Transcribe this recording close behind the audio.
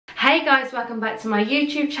Hey guys, welcome back to my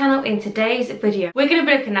YouTube channel. In today's video, we're going to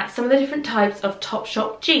be looking at some of the different types of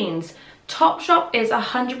Topshop jeans. Topshop is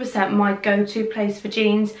 100% my go-to place for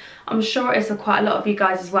jeans. I'm sure it is for quite a lot of you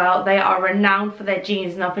guys as well. They are renowned for their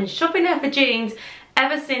jeans and I've been shopping there for jeans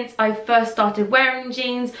ever since I first started wearing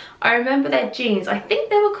jeans. I remember their jeans, I think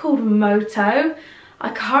they were called Moto. I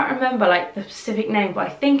can't remember like the specific name, but I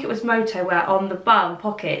think it was Moto, where on the bum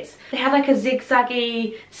pockets they had like a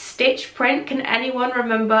zigzaggy stitch print. Can anyone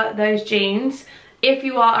remember those jeans? If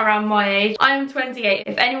you are around my age, I am 28.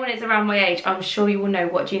 If anyone is around my age, I'm sure you will know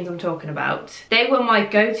what jeans I'm talking about. They were my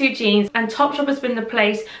go-to jeans, and Topshop has been the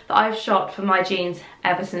place that I've shopped for my jeans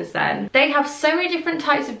ever since then. They have so many different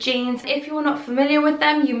types of jeans. If you are not familiar with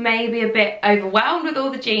them, you may be a bit overwhelmed with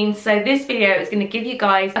all the jeans, so this video is going to give you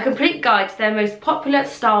guys a complete guide to their most popular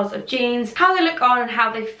styles of jeans, how they look on and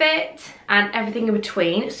how they fit, and everything in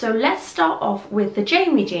between. So let's start off with the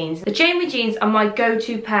Jamie jeans. The Jamie jeans are my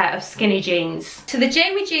go-to pair of skinny jeans. So the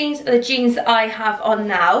Jamie jeans are the jeans that I have on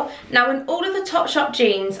now. Now in all of the Topshop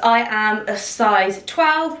jeans, I am a size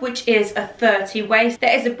 12, which is a 30 waist.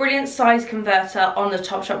 There is a brilliant size converter on the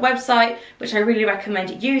Topshop website, which I really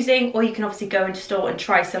recommend using, or you can obviously go into store and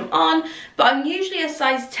try some on. But I'm usually a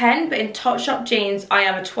size 10, but in Topshop jeans, I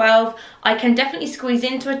am a 12. I can definitely squeeze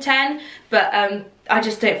into a 10, but I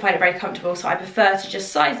just don't find it very comfortable, so I prefer to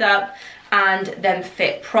just size up and then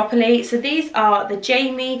fit properly. So these are the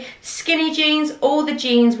Jamie skinny jeans. All the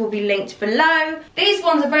jeans will be linked below. These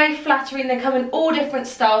ones are very flattering. They come in all different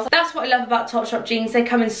styles. That's what I love about Topshop jeans. They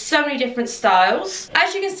come in so many different styles.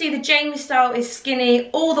 As you can see, the Jamie style is skinny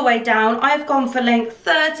all the way down. I've gone for length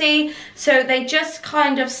 30, so they just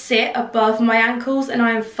kind of sit above my ankles, and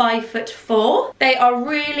I am 5'4". They are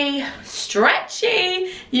really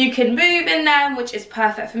stretchy. You can move in them, which is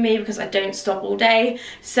perfect for me because I don't stop all day.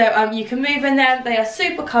 So you can move in them. They are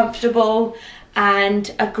super comfortable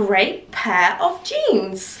and a great pair of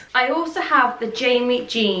jeans. I also have the Jamie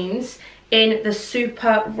jeans in the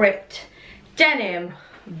super ripped denim,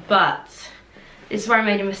 but this is where I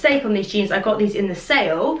made a mistake on these jeans. I got these in the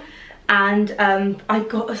sale and I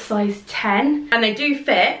got a size 10, and they do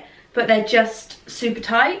fit, but they're just super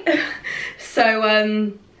tight.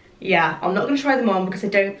 So yeah, I'm not going to try them on because they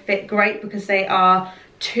don't fit great because they are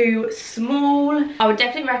too small. I would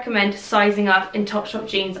definitely recommend sizing up in Topshop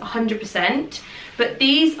jeans 100%, but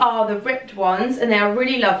these are the ripped ones and they are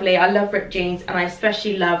really lovely. I love ripped jeans, and I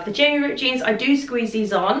especially love the Jamie ripped jeans. I do squeeze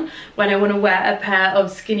these on when I want to wear a pair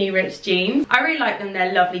of skinny ripped jeans. I really like them.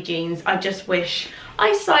 They're lovely jeans. I just wish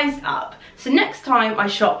I sized up. So next time I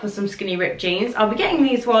shop for some skinny ripped jeans, I'll be getting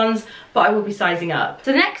these ones, but I will be sizing up.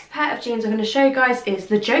 So the next pair of jeans I'm going to show you guys is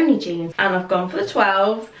the Joni jeans, and I've gone for the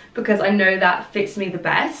 12 because I know that fits me the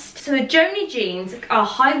best. So the Joni jeans are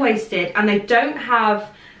high-waisted and they don't have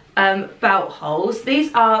belt holes.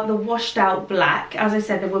 These are the washed out black. As I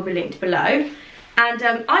said, they will be linked below. And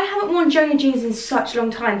I haven't worn Joni jeans in such a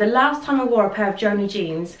long time. The last time I wore a pair of Joni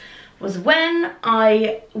jeans was when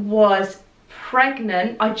I was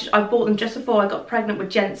pregnant. I bought them just before I got pregnant with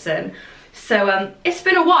Jensen, so it's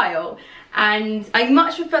been a while, and I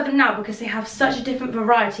much prefer them now because they have such a different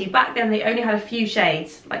variety. Back then they only had a few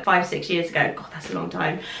shades, like 5-6 years ago. God, that's a long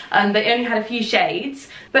time. They only had a few shades,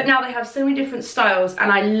 but now they have so many different styles,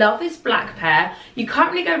 and I love this black pair. You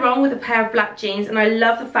can't really go wrong with a pair of black jeans, and I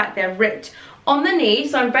love the fact they're ripped on the knee,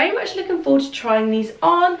 so I'm very much looking forward to trying these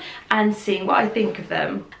on and seeing what I think of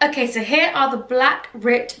them. Okay, so here are the black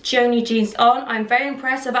ripped Joni jeans on. I'm very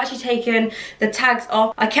impressed. I've actually taken the tags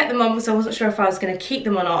off. I kept them on because I wasn't sure if I was going to keep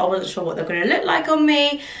them or not. I wasn't sure what they're going to look like on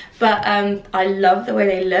me, but I love the way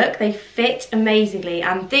they look. They fit amazingly,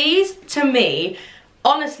 and these, to me,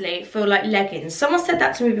 honestly feel like leggings. Someone said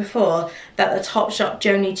that to me before, that the Topshop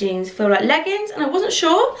Joni jeans feel like leggings, and I wasn't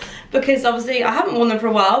sure because obviously I haven't worn them for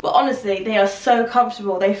a while, but honestly they are so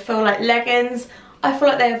comfortable. They feel like leggings. I feel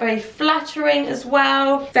like they are very flattering as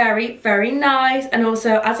well. Very, very nice. And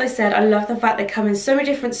also, as I said, I love the fact they come in so many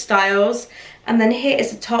different styles. And then here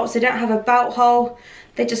is the top, so they don't have a belt hole.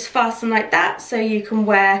 They just fasten like that, so you can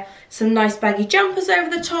wear some nice baggy jumpers over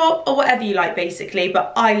the top or whatever you like basically,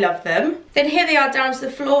 but I love them. Then here they are down to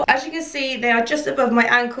the floor. As you can see, they are just above my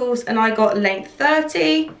ankles, and I got length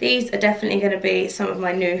 30. These are definitely going to be some of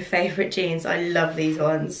my new favourite jeans. I love these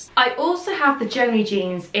ones. I also have the Joni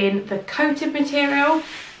jeans in the coated material.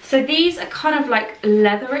 So these are kind of like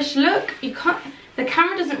leatherish look. You can't, the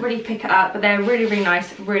camera doesn't really pick it up, but they're really, really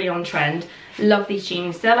nice, really on trend. Love these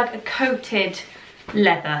jeans. They're like a coated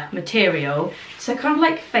leather material, so kind of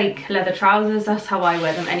like fake leather trousers. That's how I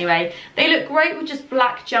wear them anyway. They look great with just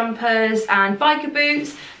black jumpers and biker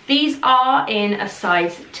boots. These are in a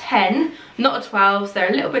size 10, not a 12, so they're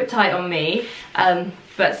a little bit tight on me.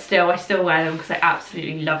 but still, I still wear them because I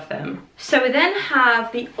absolutely love them. So we then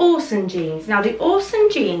have the Orson jeans. Now the Orson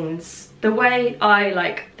jeans, the way I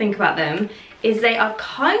like think about them is they are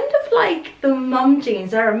kind of like the mum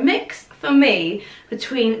jeans. They're a mix for me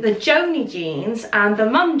between the Joni jeans and the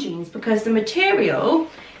mum jeans, because the material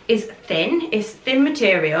is thin, it's thin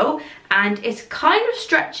material, and it's kind of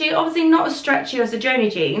stretchy, obviously not as stretchy as the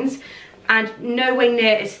Joni jeans, and nowhere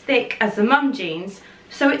near as thick as the mum jeans.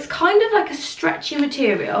 So it's kind of like a stretchy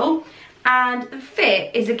material, and the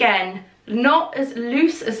fit is again not as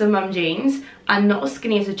loose as the mum jeans and not as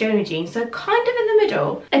skinny as the Joni jeans, so kind of in the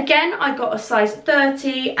middle. Again, I got a size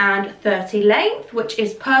 30 and 30 length, which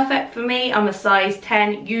is perfect for me. I'm a size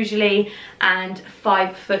 10 usually and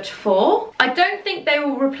 5'4". I don't think they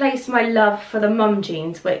will replace my love for the mum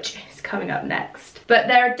jeans, which is coming up next, but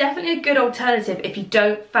they're definitely a good alternative if you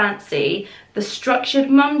don't fancy the structured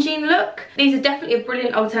mum jean look. These are definitely a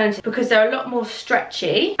brilliant alternative because they're a lot more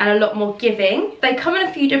stretchy and a lot more giving. They come in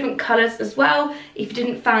a few different colours as well if you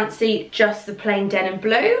didn't fancy just the plain denim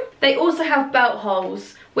blue. They also have belt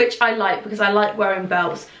holes, which I like because I like wearing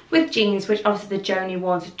belts with jeans, which obviously the Joni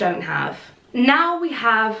ones don't have. Now we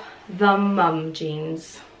have the mum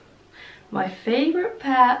jeans. My favourite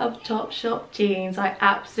pair of Topshop jeans. I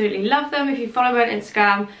absolutely love them. If you follow me on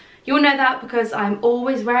Instagram, you'll know that because I'm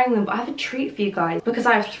always wearing them. But I have a treat for you guys because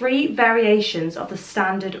I have 3 variations of the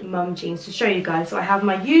standard mum jeans to show you guys. So I have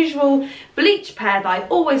my usual bleach pair that I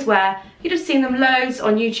always wear. You'd have seen them loads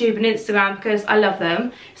on YouTube and Instagram because I love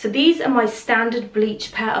them. So these are my standard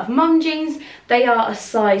bleach pair of mum jeans. They are a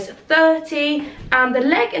size 30 and the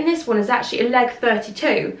leg in this one is actually a leg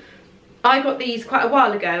 32. I got these quite a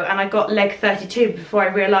while ago and I got leg 32 before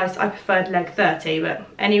I realised I preferred leg 30, but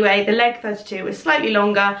anyway, the leg 32 is slightly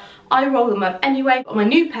longer. I roll them up anyway. On my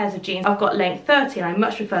new pairs of jeans, I've got length 30 and I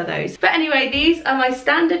much prefer those. But anyway, these are my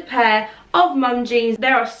standard pair of mum jeans.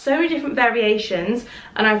 There are so many different variations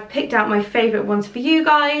and I've picked out my favourite ones for you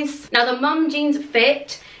guys. Now the mum jeans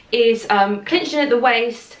fit is clinched in at the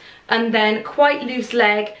waist and then quite loose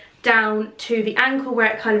leg down to the ankle where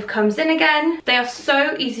it kind of comes in again. They are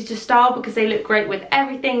so easy to style because they look great with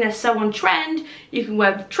everything. They're so on trend. You can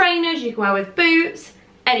wear with trainers, you can wear with boots,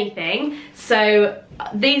 anything. So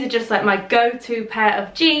these are just like my go-to pair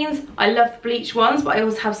of jeans. I love the bleach ones, but I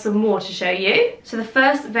also have some more to show you. So the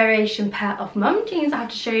first variation pair of mum jeans I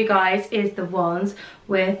have to show you guys is the ones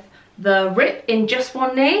with the rip in just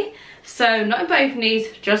one knee. So not in both knees,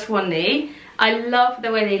 just one knee. I love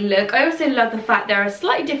the way they look. I also love the fact they're a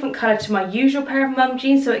slightly different colour to my usual pair of mum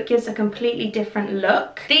jeans, so it gives a completely different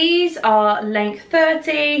look. These are length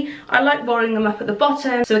 30. I like rolling them up at the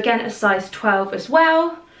bottom, so again a size 12 as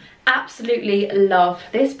well. Absolutely love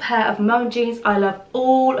this pair of mum jeans. I love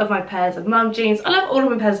all of my pairs of mum jeans. I love all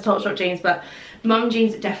of my pairs of Topshop jeans, but mum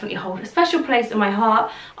jeans definitely hold a special place in my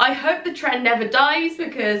heart. I hope the trend never dies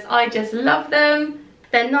because I just love them.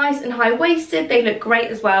 They're nice and high-waisted. They look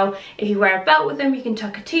great as well. If you wear a belt with them, you can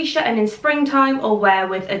tuck a t-shirt in springtime or wear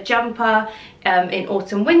with a jumper in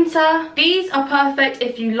autumn, winter. These are perfect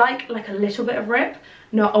if you like a little bit of rip,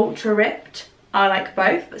 not ultra ripped. I like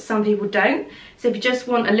both, but some people don't. So if you just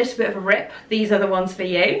want a little bit of a rip, these are the ones for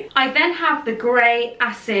you. I then have the grey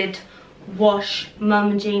acid wash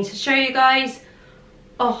mum jeans to show you guys.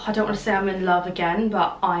 Oh, I don't want to say I'm in love again,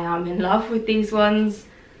 but I am in love with these ones.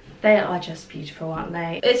 They are just beautiful, aren't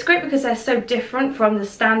they? It's great because they're so different from the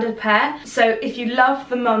standard pair. So if you love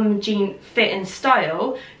the mum jean fit and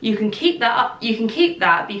style, you can keep that up. You can keep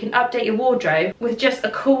that, but you can update your wardrobe with just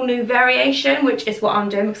a cool new variation, which is what I'm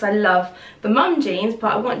doing because I love the mum jeans,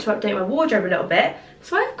 but I want to update my wardrobe a little bit.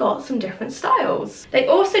 So I've got some different styles. They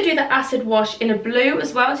also do the acid wash in a blue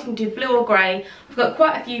as well, so you can do blue or grey. I've got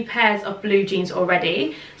quite a few pairs of blue jeans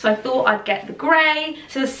already, so I thought I'd get the grey.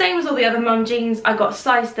 So the same as all the other mum jeans, I got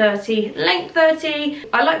size 30, length 30.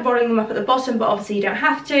 I like rolling them up at the bottom, but obviously you don't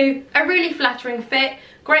have to. A really flattering fit,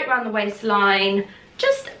 great round the waistline,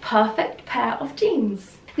 just a perfect pair of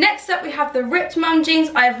jeans. Next up we have the ripped mum jeans.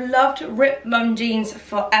 I've loved ripped mum jeans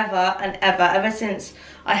forever and ever since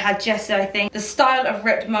I had Jessie, I think. The style of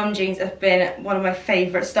ripped mum jeans have been one of my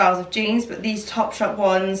favourite styles of jeans, but these Topshop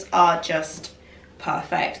ones are just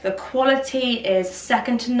perfect. The quality is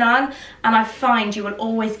second to none, and I find you will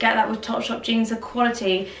always get that with Topshop jeans. The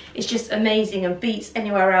quality is just amazing and beats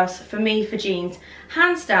anywhere else for me for jeans,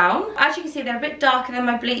 hands down. As you can see, they're a bit darker than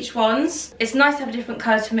my bleach ones. It's nice to have a different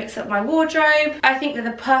colour to mix up my wardrobe. I think they're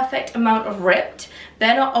the perfect amount of ripped.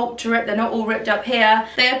 They're not ultra ripped, they're not all ripped up here.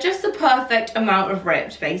 They are just the perfect amount of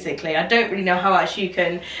ripped, basically. I don't really know how else you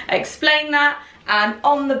can explain that. And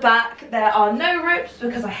on the back there are no rips,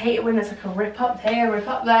 because I hate it when there's like a rip up here, rip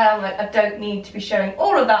up there. I'm like, I don't need to be showing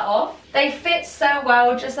all of that off. They fit so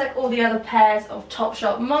well, just like all the other pairs of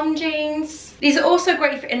Topshop mum jeans. These are also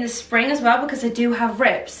great for in the spring as well, because they do have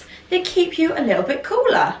rips. They keep you a little bit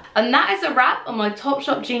cooler. And that is a wrap on my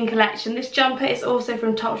Topshop jean collection. This jumper is also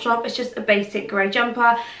from Topshop. It's just a basic grey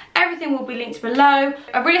jumper. Everything will be linked below.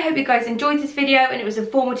 I really hope you guys enjoyed this video and it was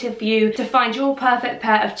informative for you to find your perfect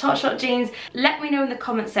pair of Topshop jeans. Let me know in the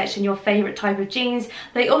comment section your favourite type of jeans.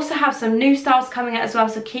 They also have some new styles coming out as well,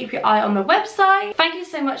 so keep your eye on the website. Thank you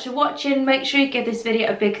so much for watching. Make sure you give this video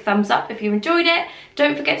a big thumbs up if you enjoyed it.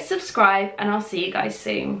 Don't forget to subscribe, and I'll see you guys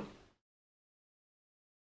soon.